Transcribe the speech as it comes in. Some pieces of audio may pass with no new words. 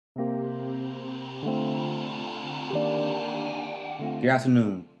Good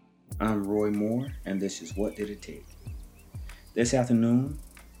afternoon. I'm Roy Moore, and this is What Did It Take? This afternoon,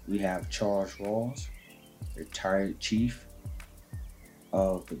 we have Charles Rawls, retired chief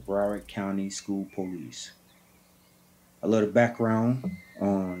of the Broward County School Police. A little background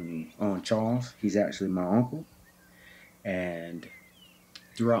on Charles. He's actually my uncle, and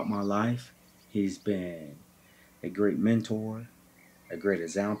throughout my life, he's been a great mentor, a great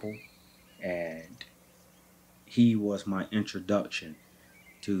example, and he was my introduction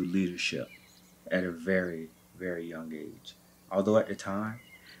to leadership at a very, very young age. Although at the time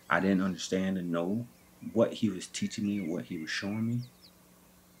I didn't understand and know what he was teaching me, what he was showing me,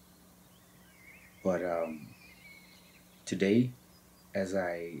 but today, as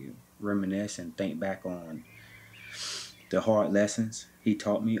I reminisce and think back on the hard lessons he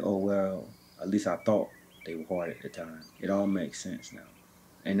taught me, oh well, at least I thought they were hard at the time. It all makes sense now.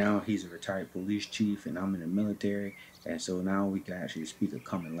 And now he's a retired police chief, and I'm in the military, and so now we can actually speak a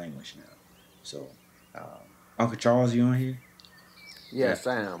common language now. So, um, Uncle Charles, you on here? Yeah. Yes,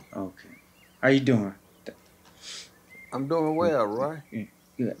 I am. Okay. How you doing? I'm doing Good. well, Roy.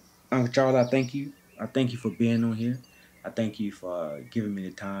 Good. Uncle Charles, I thank you. I thank you for being on here. I thank you for giving me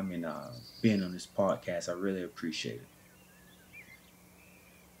the time and being on this podcast. I really appreciate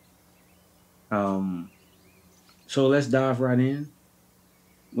it. Um, so let's dive right in.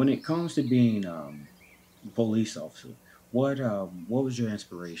 When it comes to being a police officer, what was your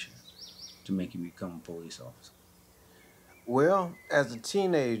inspiration to make you become a police officer? Well, as a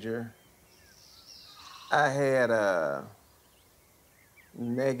teenager, I had a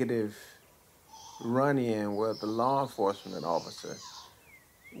negative run-in with a law enforcement officer.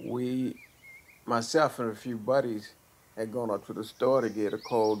 We, myself and a few buddies, had gone up to the store to get a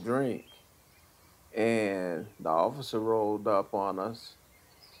cold drink, and the officer rolled up on us,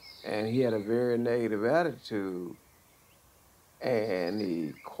 and he had a very negative attitude, and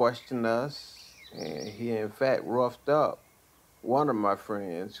he questioned us, and he in fact roughed up one of my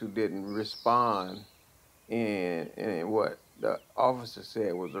friends who didn't respond in what the officer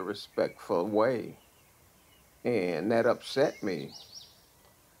said was a respectful way. And that upset me.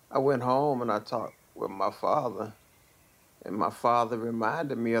 I went home and I talked with my father, and my father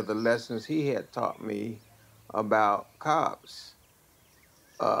reminded me of the lessons he had taught me about cops,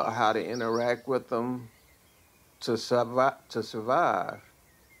 how to interact with them to survive.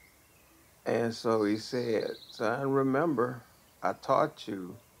 And so he said, son, remember, I taught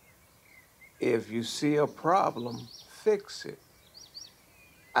you if you see a problem, fix it.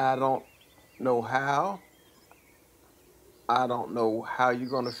 I don't know how. I don't know how you're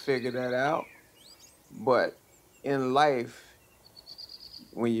going to figure that out. But in life,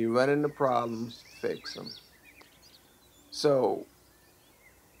 when you run into problems, fix them. So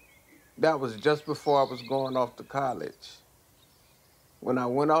that was just before I was going off to college. When I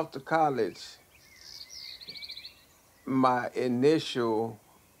went off to college, my initial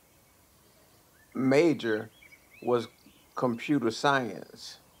major was computer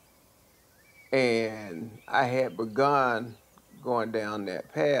science. And I had begun going down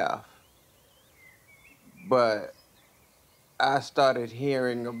that path, but I started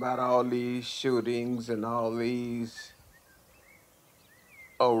hearing about all these shootings and all these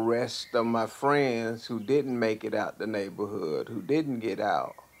arrests of my friends who didn't make it out the neighborhood, who didn't get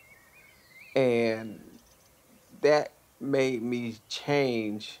out. And that made me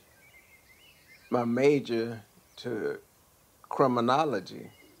change my major to criminology.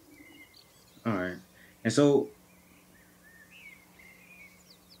 All right. And so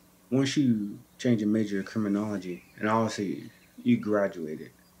once you change your major to criminology, and obviously you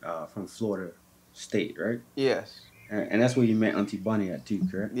graduated from Florida State, right? Yes, And that's where you met Auntie Bunny at too,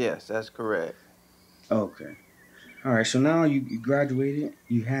 correct? yes, that's correct. Okay. All right. So now you graduated,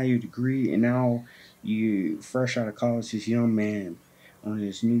 you had your degree, and now you fresh out of college, this young man on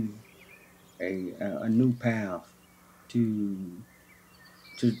this new a new path to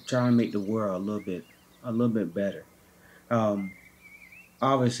try and make the world a little bit better. Um,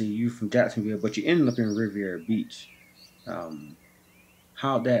 Obviously you from Jacksonville, but you ended up in Riviera Beach. Um,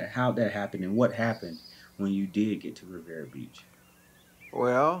 how that happened and what happened when you did get to Riviera Beach?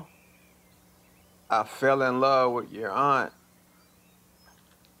 Well, I fell in love with your aunt,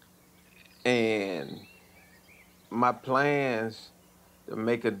 and my plans to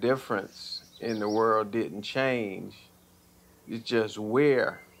make a difference in the world didn't change. It's just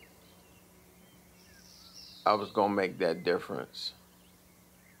where I was going to make that difference.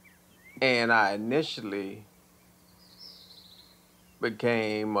 And I initially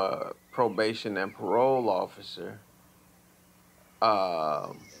became a probation and parole officer,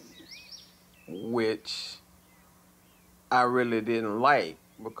 um, which I really didn't like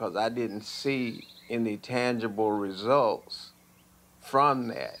because I didn't see any tangible results from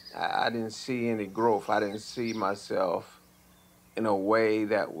that. I didn't see any growth. I didn't see myself in a way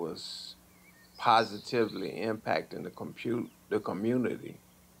that was positively impacting the community.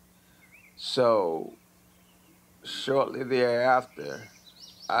 So shortly thereafter,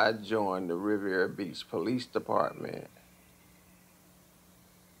 I joined the Riviera Beach Police Department,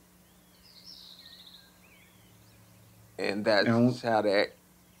 and And that's how that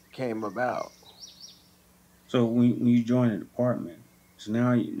came about. so when you join the department, so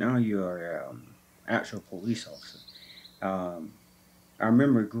now you're actual police officer. Um, I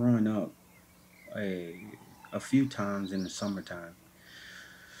remember growing up a few times in the summertime.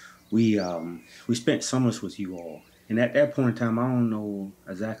 We spent summers with you all, and at that point in time, I don't know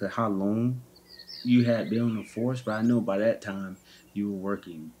exactly how long you had been on the force, but I know by that time you were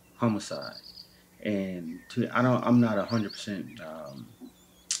working homicide. And I'm not 100%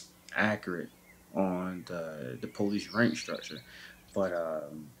 accurate on the police rank structure, but a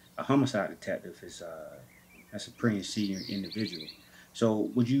homicide detective is that's a pretty senior individual. So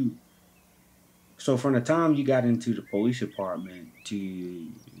would you? So from the time you got into the police department to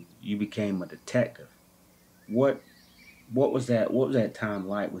you became a detective, what what was that? What was that time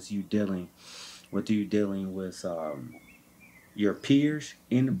like? Was you dealing with your peers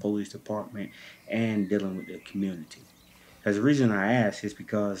in the police department and dealing with the community? Because the reason I ask is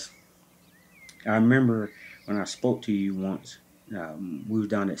because I remember when I spoke to you once. We were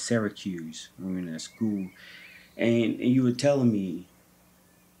down at Syracuse. We were in that school, and you were telling me.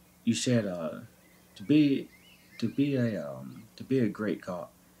 You said to be to be a great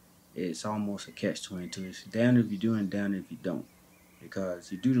cop, it's almost a catch-22. It's down if you do and down if you don't.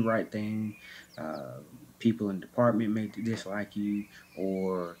 Because you do the right thing, uh, people in the department may dislike you,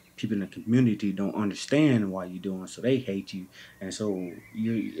 or people in the community don't understand why you're doing, so they hate you, and so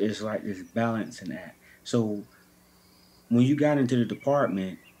you it's like this balancing act. So when you got into the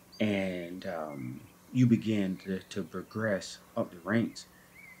department and you began to progress up the ranks,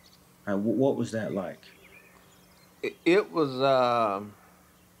 what was that like? It was a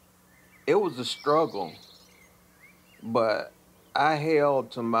struggle, but I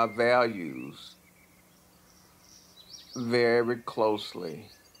held to my values very closely.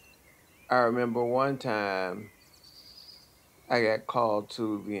 I remember one time I got called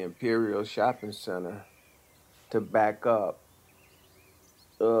to the Imperial Shopping Center to back up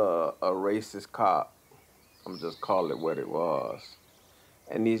a racist cop. I'm just call it what it was.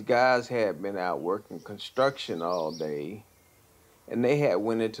 And these guys had been out working construction all day, and they had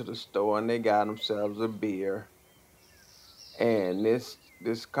went into the store and they got themselves a beer. And this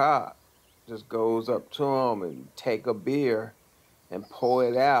cop just goes up to them and take a beer and pour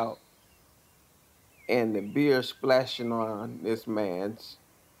it out, and the beer splashing on this man's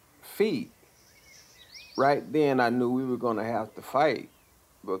feet. Right then, I knew we were going to have to fight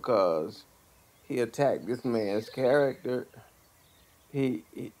because he attacked this man's character. He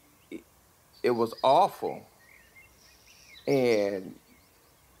it was awful, and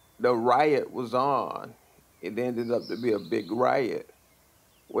the riot was on. It ended up to be a big riot.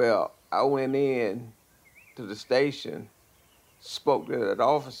 Well, I went in to the station, spoke to that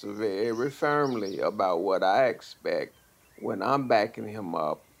officer very firmly about what I expect when I'm backing him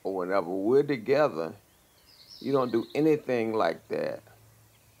up or whenever we're together. You don't do anything like that.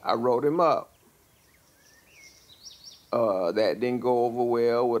 I wrote him up. That didn't go over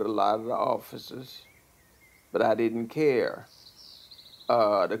well with a lot of the officers, but I didn't care.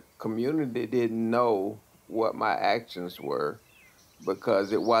 The community didn't know what my actions were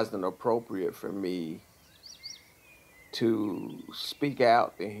because it wasn't appropriate for me to speak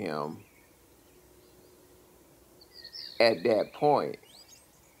out to him at that point.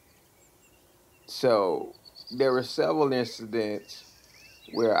 So there were several incidents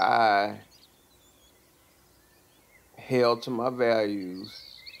where I held to my values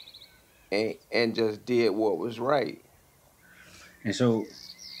and just did what was right. And so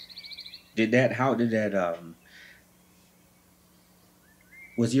did that? How did that?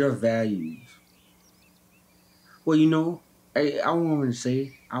 Was your values? Well, I want to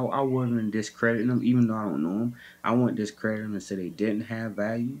say I wasn't discrediting them, even though I don't know them. I wouldn't discredit them and say they didn't have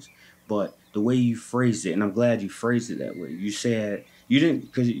values. But the way you phrased it, and I'm glad you phrased it that way. You said you didn't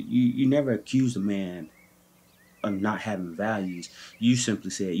because you never accused a man of not having values. You simply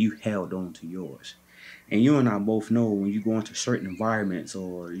said you held on to yours. And you and I both know when you go into certain environments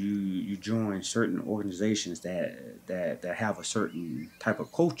or you join certain organizations that have a certain type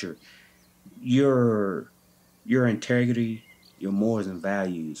of culture, your your integrity, your morals and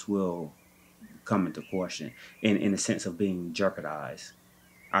values will come into question in the sense of being jeopardized.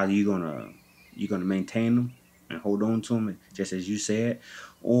 Are you gonna maintain them and hold on to them, just as you said,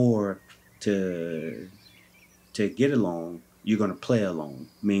 or to get along, you're gonna play along,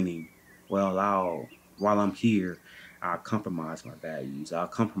 meaning, well, I'll while I'm here, I'll compromise my values, I'll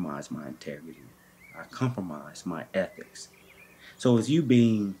compromise my integrity, I compromise my ethics. So it's you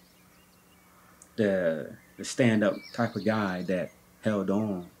being the stand up type of guy that held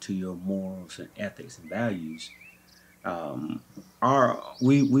on to your morals and ethics and values.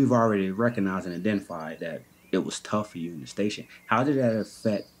 We've already recognized and identified that it was tough for you in the station. How did that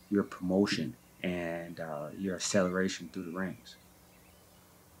affect your promotion and your acceleration through the ranks?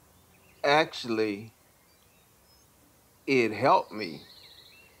 Actually, it helped me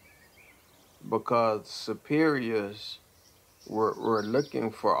because superiors were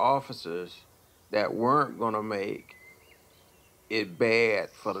looking for officers that weren't going to make it bad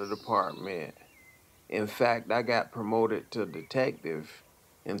for the department. In fact, I got promoted to detective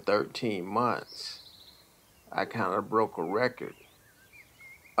in 13 months. I kind of broke a record.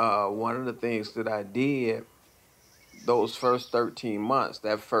 One of the things that I did those first 13 months,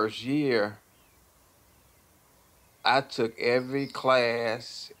 that first year, I took every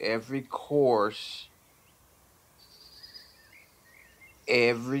class, every course,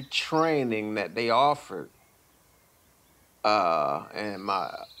 every training that they offered. And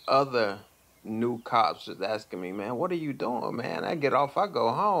my other new cops was asking me, man, what are you doing, man? I get off, I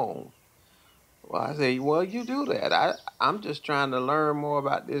go home. Well, I say, well, you do that. I'm just trying to learn more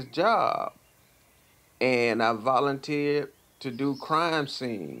about this job. And I volunteered to do crime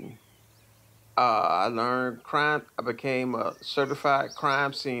scene. I learned crime. I became a certified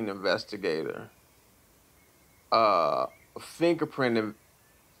crime scene investigator, uh, fingerprint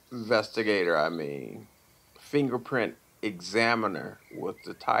investigator. I mean, fingerprint examiner was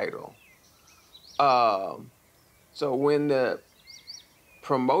the title. Um, so when the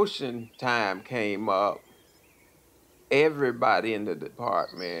promotion time came up, everybody in the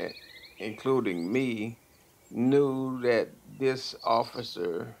department, including me, knew that this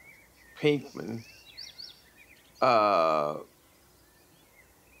officer Pinkman uh,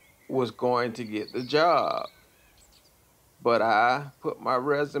 was going to get the job. But I put my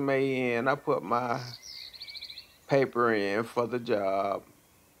resume in, I put my paper in for the job,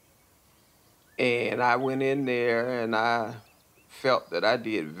 and I went in there and I felt that I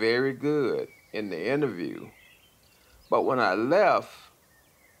did very good in the interview. But when I left,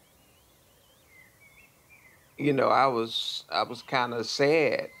 I was kind of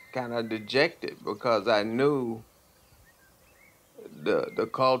sad, kind of dejected because I knew the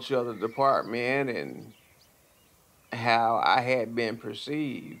culture of the department and how I had been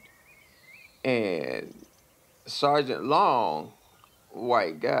perceived. And Sergeant Long,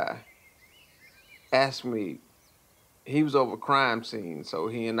 white guy, asked me, he was over crime scene, so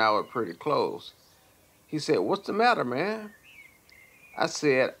he and I were pretty close. He said, what's the matter, man? I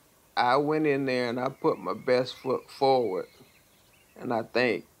said, I went in there and I put my best foot forward, and I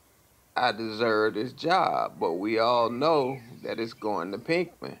think I deserve this job, but we all know that it's going to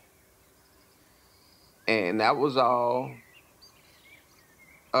Pinkman. And that was all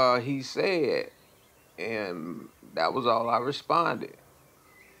he said, and that was all I responded.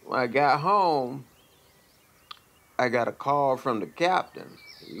 When I got home, I got a call from the captain.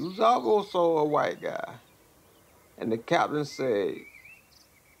 He was also a white guy. And the captain said,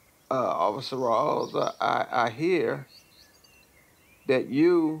 Officer Rawls, I hear that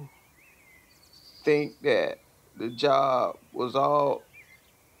you think that the job was all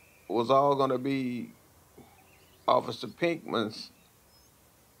gonna be Officer Pinkman's.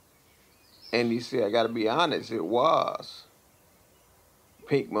 And he said, I gotta be honest, it was.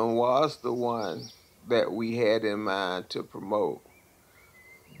 Pinkman was the one that we had in mind to promote.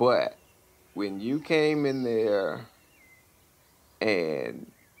 But when you came in there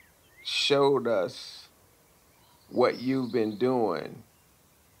and showed us what you've been doing,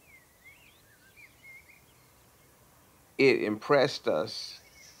 it impressed us.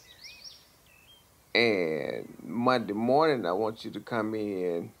 And Monday morning, I want you to come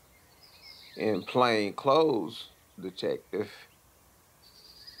in plain clothes, detective.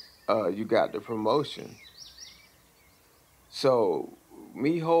 You got the promotion. So,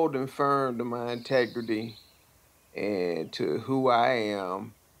 me holding firm to my integrity and to who I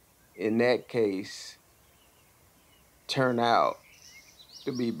am in that case turned out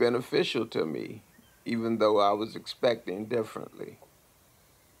to be beneficial to me, even though I was expecting differently.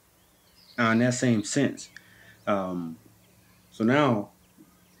 In that same sense, um, so now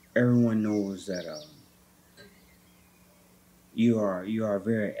everyone knows that you are a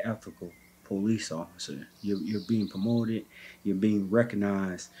very ethical police officer. You're being promoted. You're being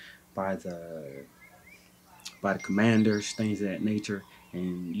recognized by the commanders, things of that nature,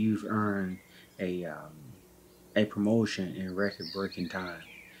 and you've earned a promotion in record breaking time.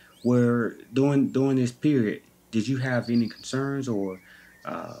 Where during this period, did you have any concerns or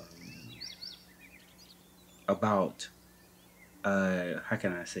uh, about how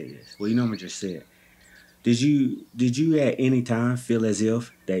can I say this? Well, you know what I just said. Did you at any time feel as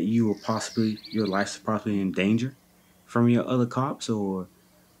if that you were possibly your life's possibly in danger from your other cops or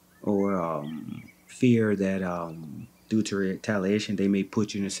fear that due to retaliation they may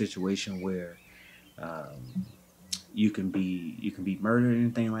put you in a situation where um, you can be murdered or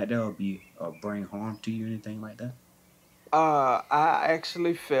anything like that or bring harm to you anything like that? I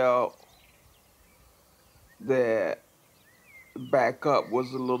actually felt that backup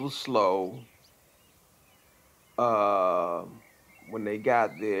was a little slow. Uh, when they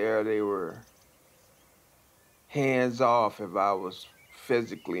got there, they were hands off if I was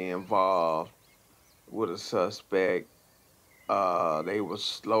physically involved with a suspect. They were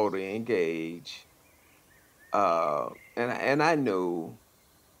slow to engage. And I knew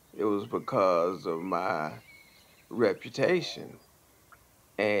it was because of my reputation.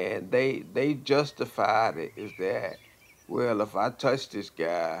 And they justified it is that, well, if I touch this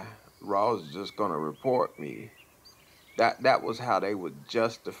guy, Raw's is just gonna report me. That was how they would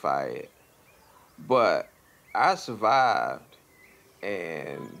justify it. But I survived,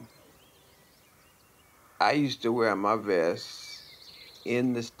 and I used to wear my vest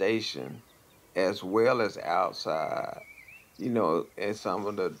in the station as well as outside. And some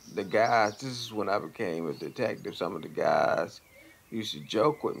of the guys, this is when I became a detective, some of the guys used to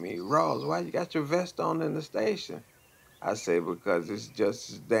joke with me, Rawls, why you got your vest on in the station? I say, because it's just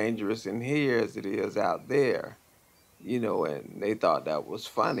as dangerous in here as it is out there. And they thought that was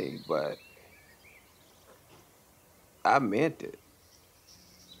funny, but I meant it.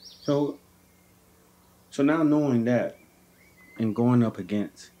 So so now knowing that and going up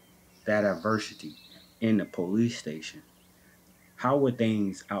against that adversity in the police station, how were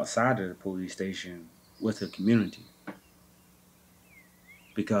things outside of the police station with the community?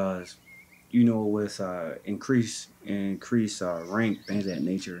 Because with increase rank, things of that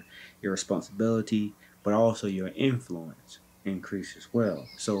nature, your responsibility, but also your influence increase as well.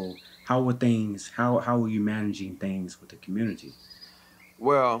 So how were things? How were you managing things with the community?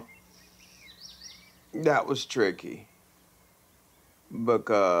 Well, that was tricky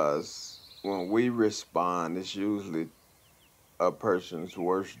because when we respond, it's usually a person's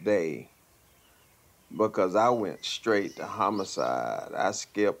worst day because I went straight to homicide. I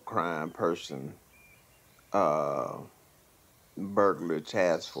skipped crime person, uh, burglary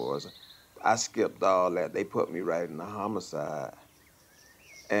task force. I skipped all that. They put me right in the homicide.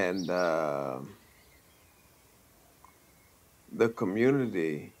 And the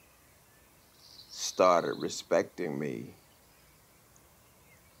community started respecting me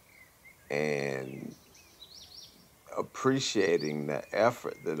and appreciating the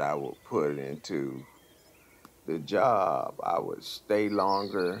effort that I would put into the job. I would stay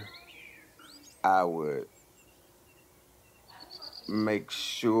longer. I would make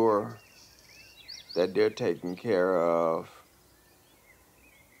sure that they're taken care of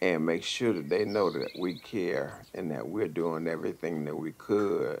and make sure that they know that we care and that we're doing everything that we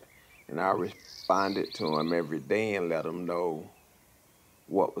could. And I responded to them every day and let them know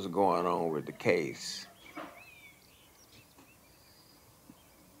what was going on with the case.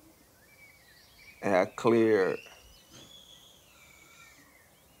 And I cleared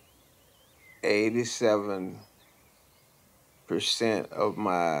 87% of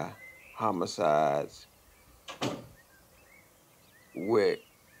my homicides with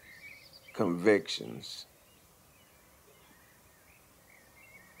convictions.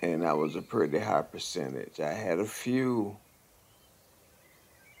 And that was a pretty high percentage. I had a few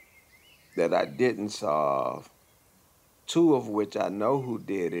that I didn't solve, two of which I know who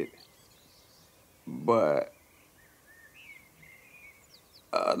did it, but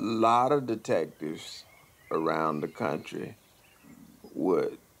a lot of detectives around the country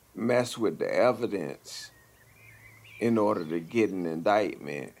would mess with the evidence in order to get an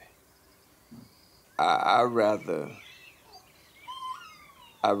indictment. I, I rather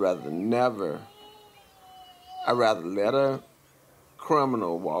I rather never I rather let a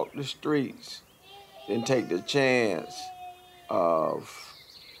criminal walk the streets than take the chance of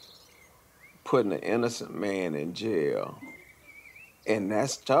putting an innocent man in jail. And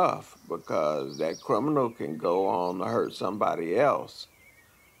that's tough because that criminal can go on to hurt somebody else.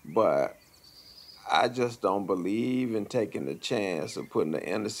 But I just don't believe in taking the chance of putting an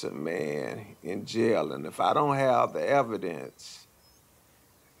innocent man in jail. And if I don't have the evidence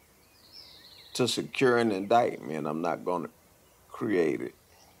to secure an indictment, I'm not going to create it.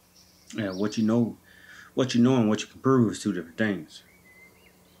 Yeah, what you know and what you can prove is two different things.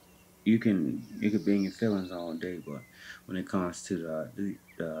 You can be in your feelings all day, but when it comes to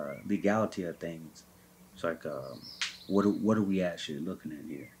the legality of things, it's like what are we actually looking at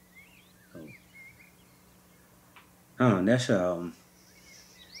here? So, that's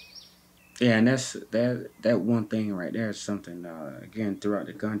yeah, and that one thing right there is something again throughout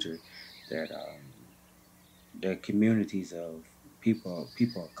the country that the communities of people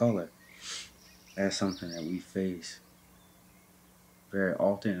of color, that's something that we face very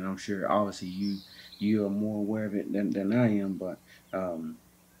often, and I'm sure obviously you are more aware of it than I am, but um,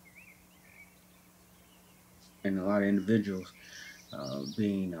 and a lot of individuals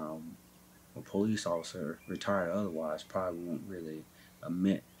being a police officer, retired or otherwise, probably won't really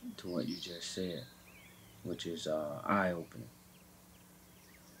admit to what you just said, which is eye opening.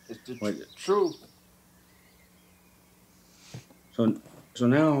 It's the But truth. so so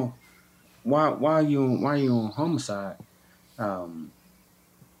now why you on homicide? Um,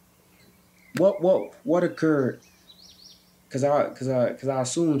 what occurred? Cause I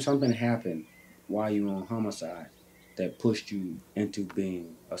assume something happened while you on homicide that pushed you into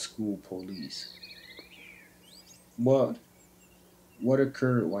being a school police. What what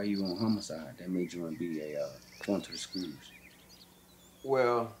occurred while you on homicide that made you want to be a going to the schools?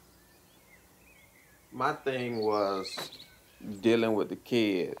 Well, my thing was dealing with the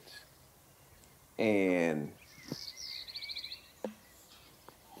kids, and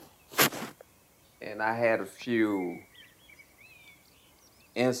I had a few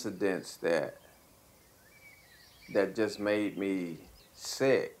incidents that just made me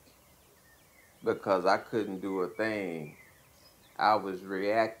sick because I couldn't do a thing. I was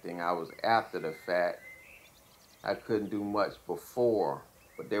reacting. I was after the fact. I couldn't do much before.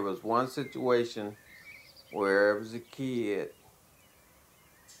 But there was one situation where it was a kid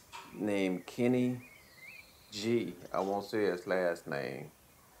named Kenny G. I won't say his last name,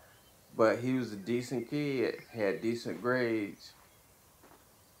 but he was a decent kid, had decent grades,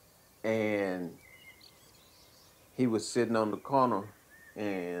 and he was sitting on the corner,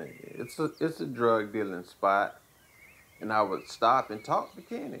 and it's a drug dealing spot, and I would stop and talk to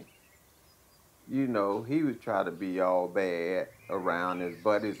Kenny. You know, he would try to be all bad around his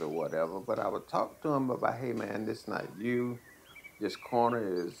buddies or whatever, but I would talk to him about, hey man, this not you. This corner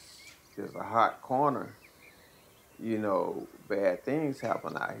is a hot corner. You know, bad things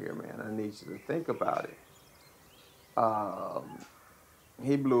happen out here, man. I need you to think about it. Um,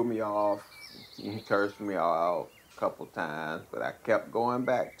 he blew me off. He cursed me out a couple times, but I kept going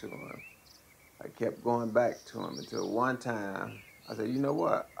back to him. I kept going back to him until one time I said, you know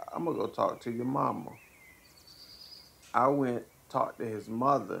what? I'm gonna go talk to your mama. I went talked to his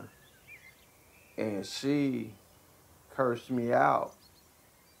mother, and she cursed me out,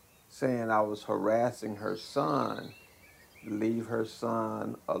 saying I was harassing her son, leave her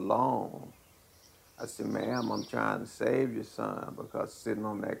son alone. I said, ma'am, I'm trying to save your son because sitting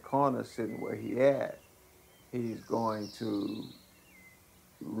on that corner, sitting where he at, he's going to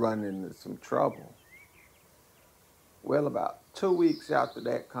run into some trouble. Well, about 2 weeks after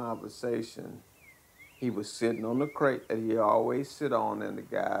that conversation, he was sitting on the crate that he always sit on, and the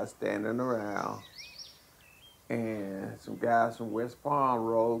guys standing around. And some guys from West Palm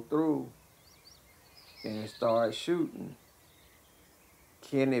rolled through and started shooting.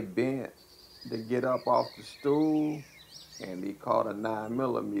 Kenny bent to get up off the stool, and he caught a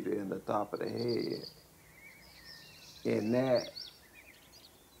 9mm in the top of the head. And that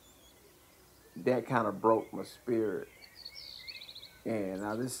kind of broke my spirit. And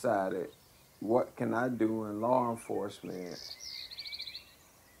I decided, what can I do in law enforcement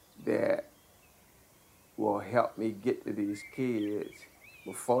that will help me get to these kids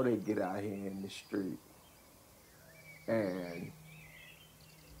before they get out here in the street? And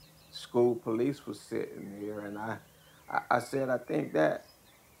school police was sitting there, and I said, I think that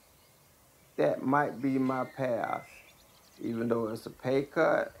might be my path, even though it's a pay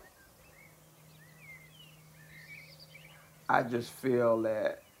cut. I just feel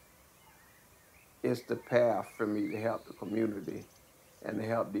that it's the path for me to help the community and to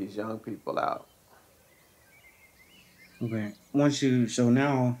help these young people out. Okay, so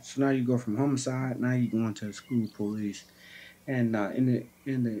now you go from homicide, now you go into the school police, and in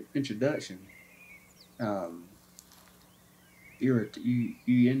the introduction, um, you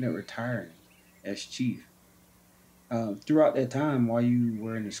end up retiring as chief. Throughout that time while you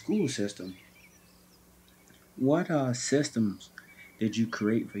were in the school system, What systems did you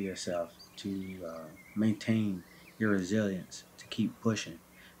create for yourself to maintain your resilience to keep pushing?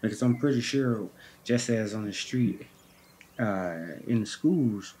 Because I'm pretty sure, just as on the street, in the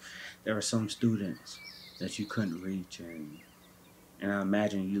schools, there are some students that you couldn't reach, and I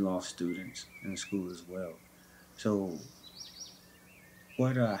imagine you lost students in the school as well. So,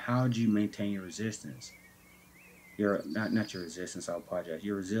 how did you maintain your resistance? Your not your resistance, I apologize.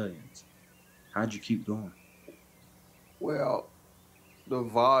 Your resilience. How'd you keep going? Well, the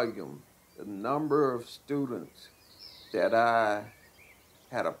volume, the number of students that I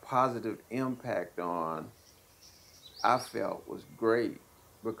had a positive impact on, I felt was great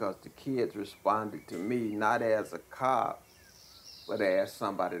because the kids responded to me not as a cop, but as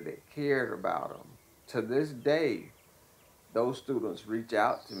somebody that cared about them. To this day, those students reach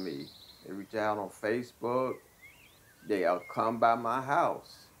out to me. They reach out on Facebook. They'll come by my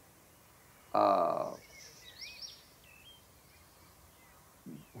house. Uh,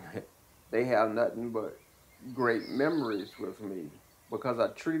 they have nothing but great memories with me because I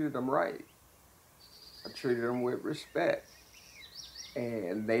treated them right. I treated them with respect.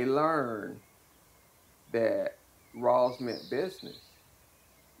 And they learned that Rawls meant business.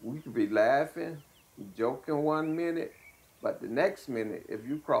 We could be laughing, joking 1 minute, but the next minute, if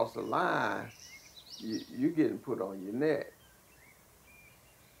you cross the line, you getting put on your neck.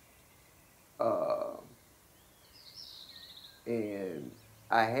 Uh, and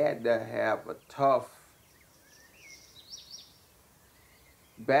I had to have a tough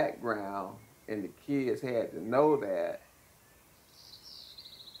background, and the kids had to know that.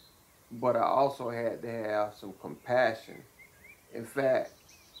 But I also had to have some compassion. In fact,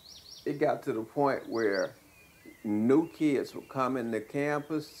 it got to the point where new kids would come into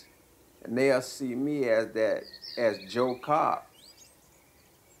campus and they'll see me as Joe Cop.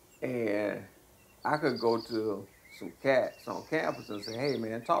 And I could go to some cats on campus and say, hey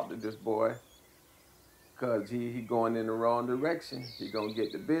man, talk to this boy. Cause he going in the wrong direction. He gonna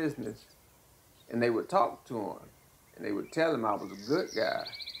get the business. And they would talk to him. And they would tell him I was a good guy.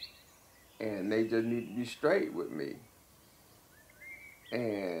 And they just need to be straight with me.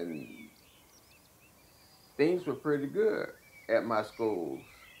 And things were pretty good at my schools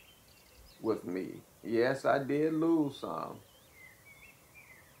with me. Yes, I did lose some.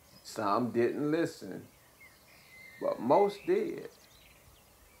 Some didn't listen, but most did.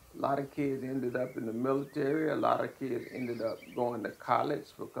 A lot of kids ended up in the military. A lot of kids ended up going to college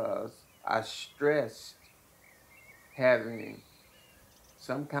because I stressed having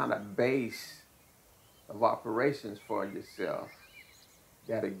some kind of base of operations for yourself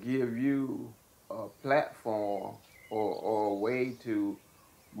that'll give you a platform or a way to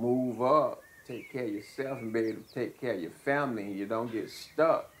move up, take care of yourself, and be able to take care of your family. And you don't get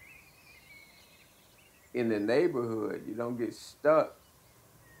stuck in the neighborhood. You don't get stuck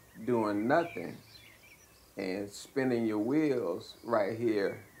doing nothing and spinning your wheels right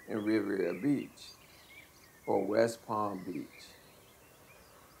here in Riviera Beach or West Palm Beach.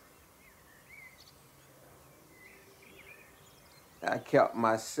 I kept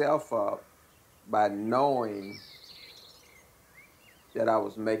myself up by knowing that I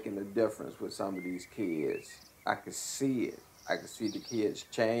was making a difference with some of these kids. I could see it. I could see the kids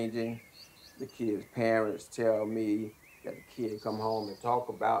changing. The kids' parents tell me that the kid come home and talk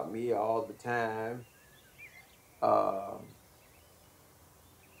about me all the time. Uh,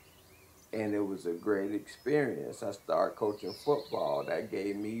 and it was a great experience. I started coaching football. That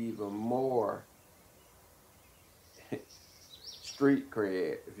gave me even more street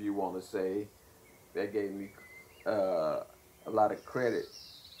cred, if you want to say. That gave me uh, a lot of credit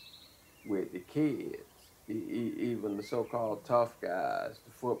with the kids, even the so-called tough guys,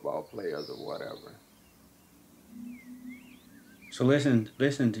 the football players or whatever. So listen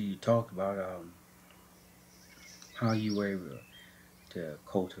to you talk about how you were able to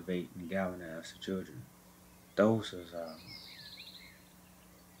cultivate and galvanize the children. Those is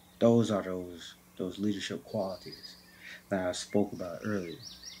those leadership qualities that I spoke about earlier.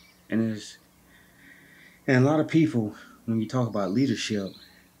 And there's and a lot of people, when you talk about leadership,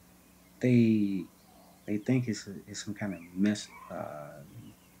 they they think it's some kind of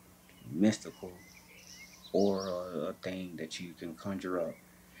mystical or a thing that you can conjure up,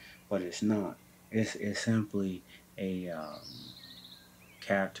 but it's not. It's simply a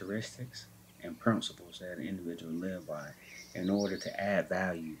characteristics and principles that an individual live by in order to add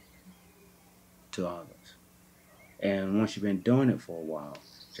value to others. And once you've been doing it for a while,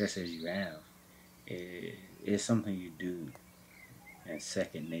 just as you have, it's something you do as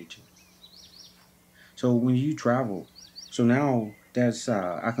second nature. So when you travel, so now that's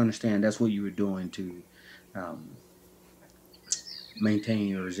I can understand that's what you were doing to um, maintain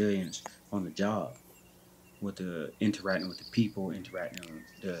your resilience on the job with the interacting with the people, interacting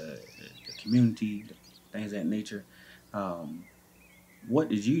with the community, the things of that nature. Um, what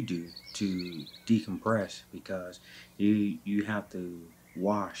did you do to decompress? Because you have to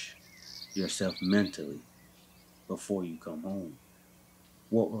wash yourself mentally before you come home.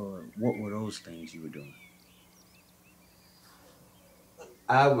 What were those things you were doing?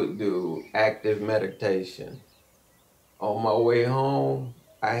 I would do active meditation. On my way home,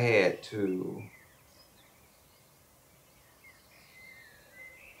 I had to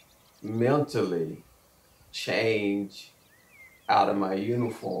mentally change out of my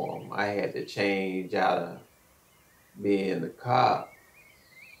uniform. I had to change out of being the cop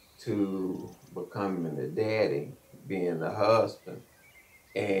to becoming the daddy, being the husband,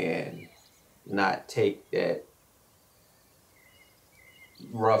 and not take that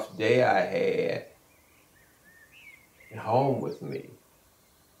rough day I had home with me.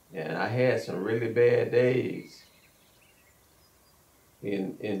 And I had some really bad days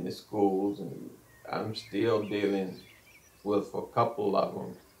in the schools, and I'm still dealing with a couple of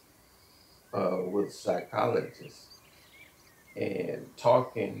them with psychologists and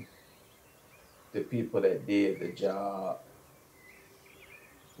talking to people that did the job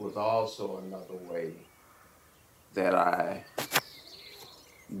was also another way that I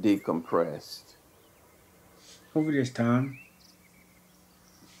decompressed. Over this time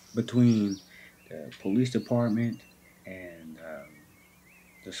between the police department and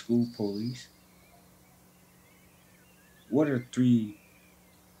the school police, what are three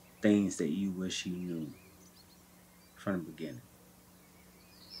things that you wish you knew from the beginning?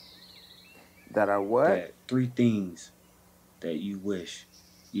 That I what? That three things that you wish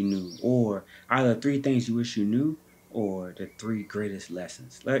you knew, or either three things you wish you knew, or the three greatest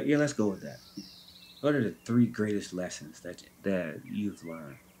lessons. Yeah, let's go with that. What are the three greatest lessons that you've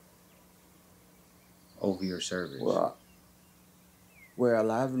learned over your service? Well,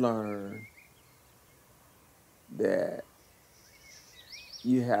 well, I've learned that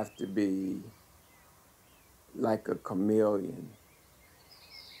you have to be like a chameleon.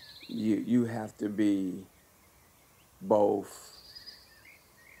 You have to be both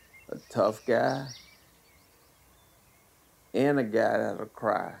a tough guy and a guy that'll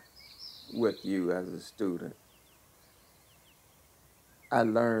cry with you as a student. I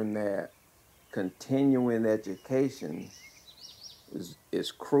learned that continuing education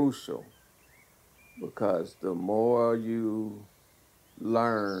is crucial because the more you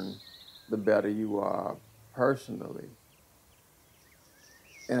learn, the better you are personally.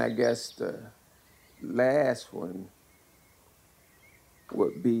 And I guess the last one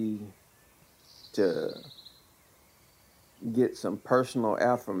would be to get some personal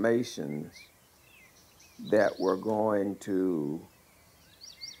affirmations that were going to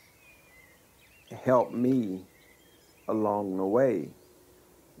help me along the way.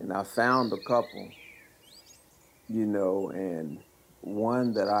 And I found a couple, and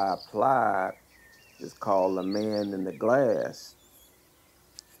one that I applied is called The Man in the Glass.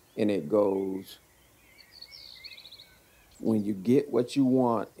 And it goes, when you get what you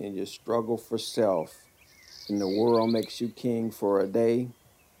want in your struggle for self, and the world makes you king for a day,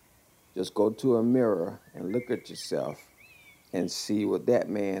 just go to a mirror and look at yourself and see what that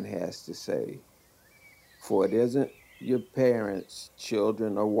man has to say. For it isn't your parents,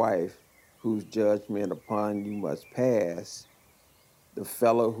 children, or wife whose judgment upon you must pass. The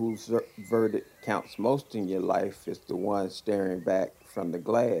fellow whose verdict counts most in your life is the one staring back from the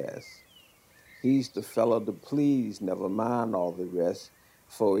glass. He's the fellow to please, never mind all the rest,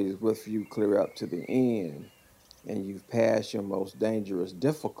 for he's with you clear up to the end. And you've passed your most dangerous,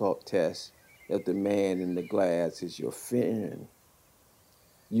 difficult test if the man in the glass is your friend.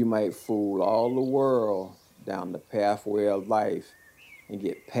 You might fool all the world down the pathway of life and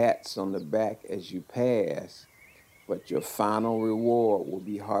get pats on the back as you pass, but your final reward will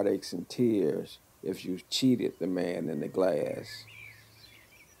be heartaches and tears if you've cheated the man in the glass.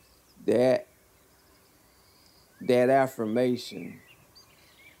 That that affirmation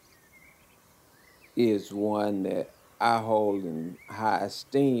is one that I hold in high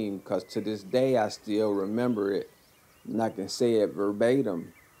esteem because to this day I still remember it and I can say it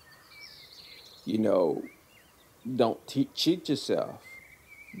verbatim. You know, don't cheat yourself.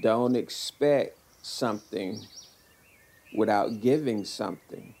 Don't expect something without giving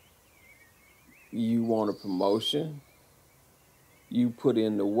something. You want a promotion, you put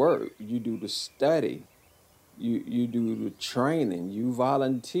in the work, you do the study, you do the training, you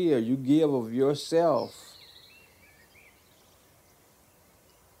volunteer, you give of yourself.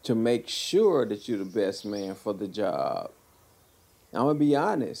 to make sure that you're the best man for the job. I'm gonna be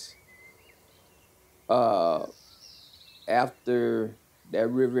honest. Uh, After that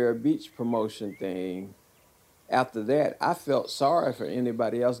Riviera Beach promotion thing, after that, I felt sorry for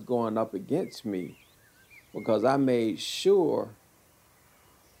anybody else going up against me because I made sure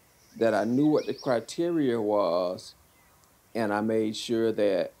that I knew what the criteria was, and I made sure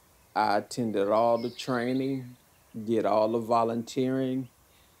that I attended all the training, did all the volunteering,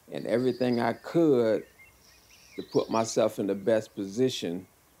 and everything I could to put myself in the best position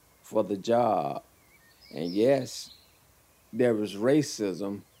for the job. And yes, there was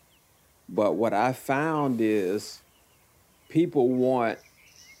racism, but what I found is people want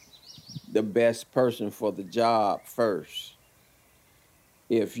the best person for the job first.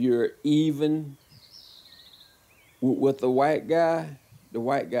 If you're even with the white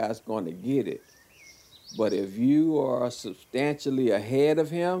guy's going to get it. But if you are substantially ahead of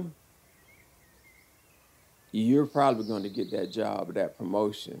him, you're probably going to get that job or that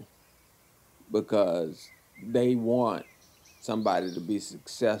promotion because they want somebody to be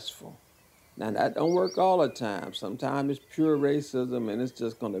successful. Now, that don't work all the time. Sometimes it's pure racism and it's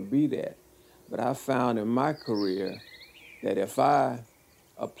just going to be that. But I found in my career that if I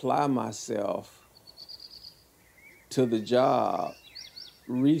apply myself to the job,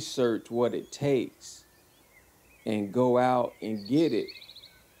 research what it takes, and go out and get it,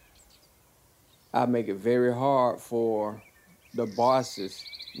 I make it very hard for the bosses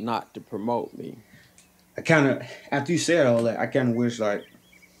not to promote me. I kind of, after you said all that, I kind of wish like,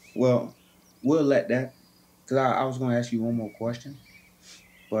 well, we'll let that, because I was going to ask you one more question,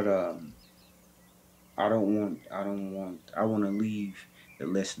 but I want to leave the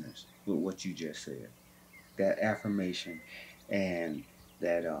listeners with what you just said, that affirmation and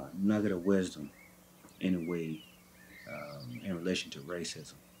that nugget of wisdom in a way in relation to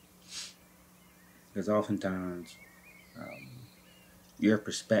racism. Because oftentimes your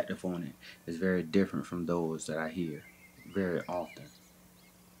perspective on it is very different from those that I hear very often,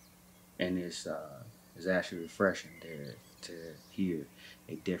 and it's actually refreshing to hear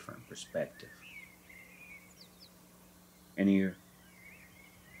a different perspective. And here,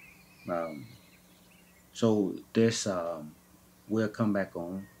 um, so this will come back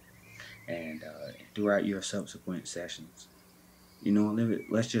on, and throughout your subsequent sessions,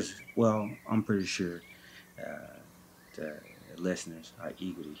 let's just, well, I'm pretty sure uh, the listeners are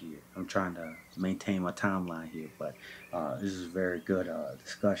eager to hear. I'm trying to maintain my timeline here, but this is a very good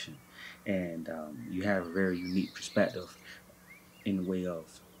discussion, and you have a very unique perspective in the way of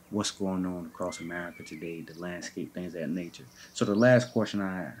what's going on across America today, the landscape, things of that nature. So the last question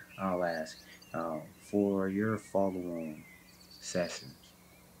I'll ask for your follow-on sessions,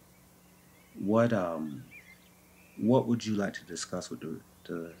 what what would you like to discuss with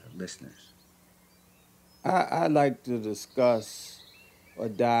the listeners? I'd like to discuss or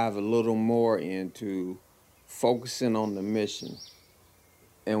dive a little more into focusing on the mission.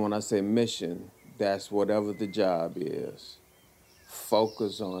 And when I say mission, that's whatever the job is.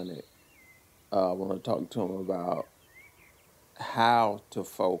 Focus on it. I want to talk to them about how to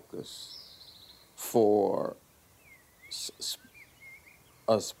focus for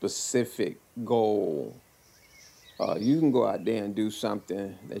a specific goal. You can go out there and do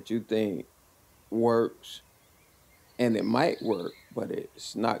something that you think works, and it might work, but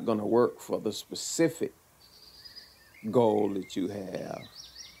it's not going to work for the specific goal that you have.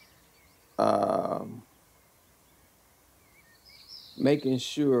 Um, Making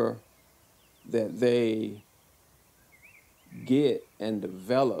sure that they get and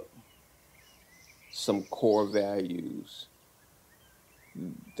develop some core values.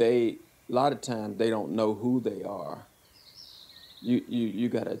 They A lot of times they don't know who they are. You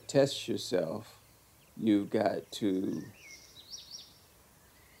got to test yourself. You've got to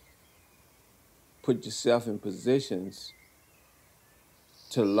put yourself in positions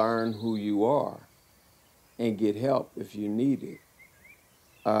to learn who you are and get help if you need it.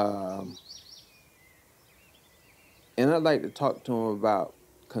 Um, and I'd like to talk to them about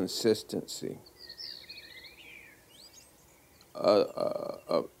consistency,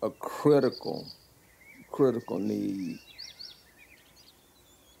 a critical need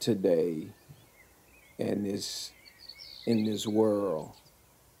today in this world.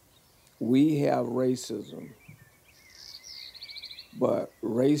 We have racism, but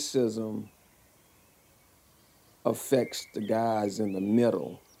racism affects the guys in the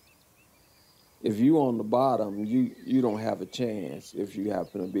middle. If you on the bottom, you don't have a chance if you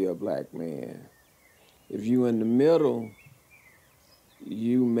happen to be a black man. If you in the middle,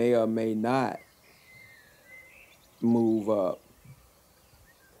 you may or may not move up.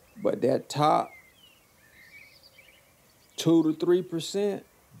 But that top 2 to 3%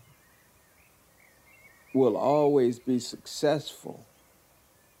 will always be successful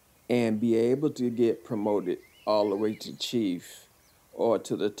and be able to get promoted all the way to chief or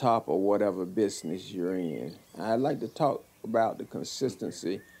to the top of whatever business you're in. I'd like to talk about the Okay.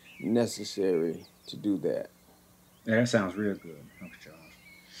 consistency necessary to do that. Yeah, that sounds real good, Uncle Charles.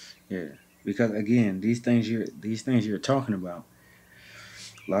 Yeah, because again, these things you're talking about,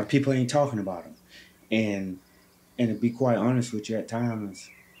 a lot of people ain't talking about them, and to be quite honest with you, at times,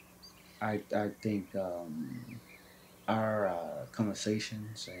 I think our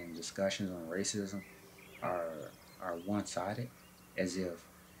conversations and discussions on racism are one sided, as if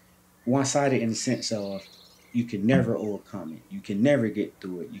one sided in the sense of you can never overcome it, you can never get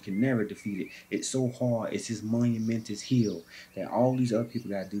through it, you can never defeat it. It's so hard. It's this monumentous hill that all these other people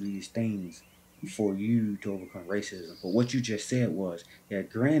got to do these things for you to overcome racism. But what you just said was, yeah,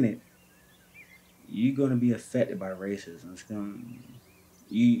 granted, you're gonna be affected by racism.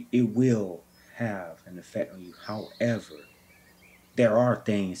 It will have an effect on you. However, there are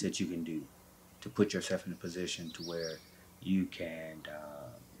things that you can do to put yourself in a position to where you can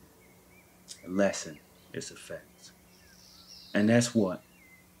lessen its effects. And that's what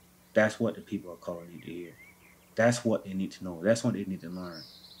the people of color need to hear. That's what they need to know. That's what they need to learn.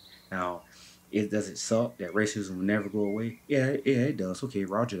 Now, does it suck that racism will never go away? Yeah, it does. Okay,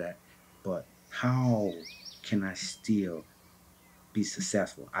 Roger that. But how can I still be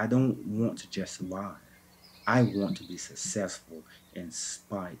successful? I don't want to just survive. I want to be successful in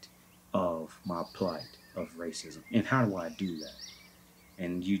spite of my plight of racism. And how do I do that?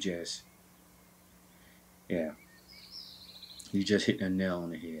 And yeah, you just hit the nail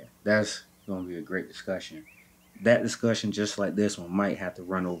on the head. That's going to be a great discussion. That discussion, just like this one, might have to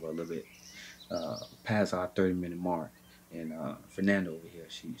run over a little bit past our 30-minute mark. And Fernando over here,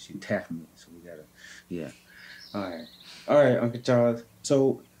 she tapped me, so we gotta, yeah. All right, Uncle Charles.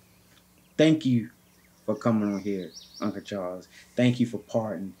 So thank you for coming on here, Uncle Charles. Thank you for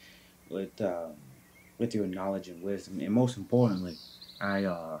parting with with your knowledge and wisdom, and most importantly,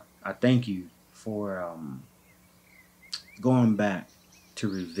 I thank you for going back to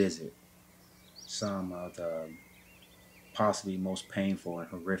revisit some of the possibly most painful and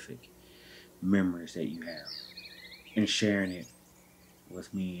horrific memories that you have, and sharing it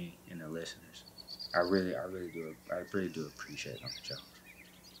with me and the listeners. I really do appreciate it, Uncle Charles.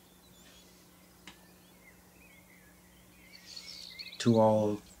 To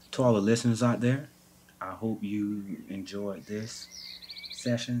all to all the listeners out there, I hope you enjoyed this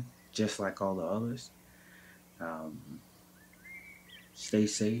session just like all the others. Um, Stay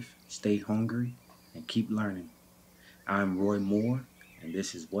safe, stay hungry, and keep learning. I'm Roy Moore, and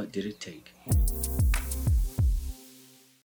this is What Did It Take?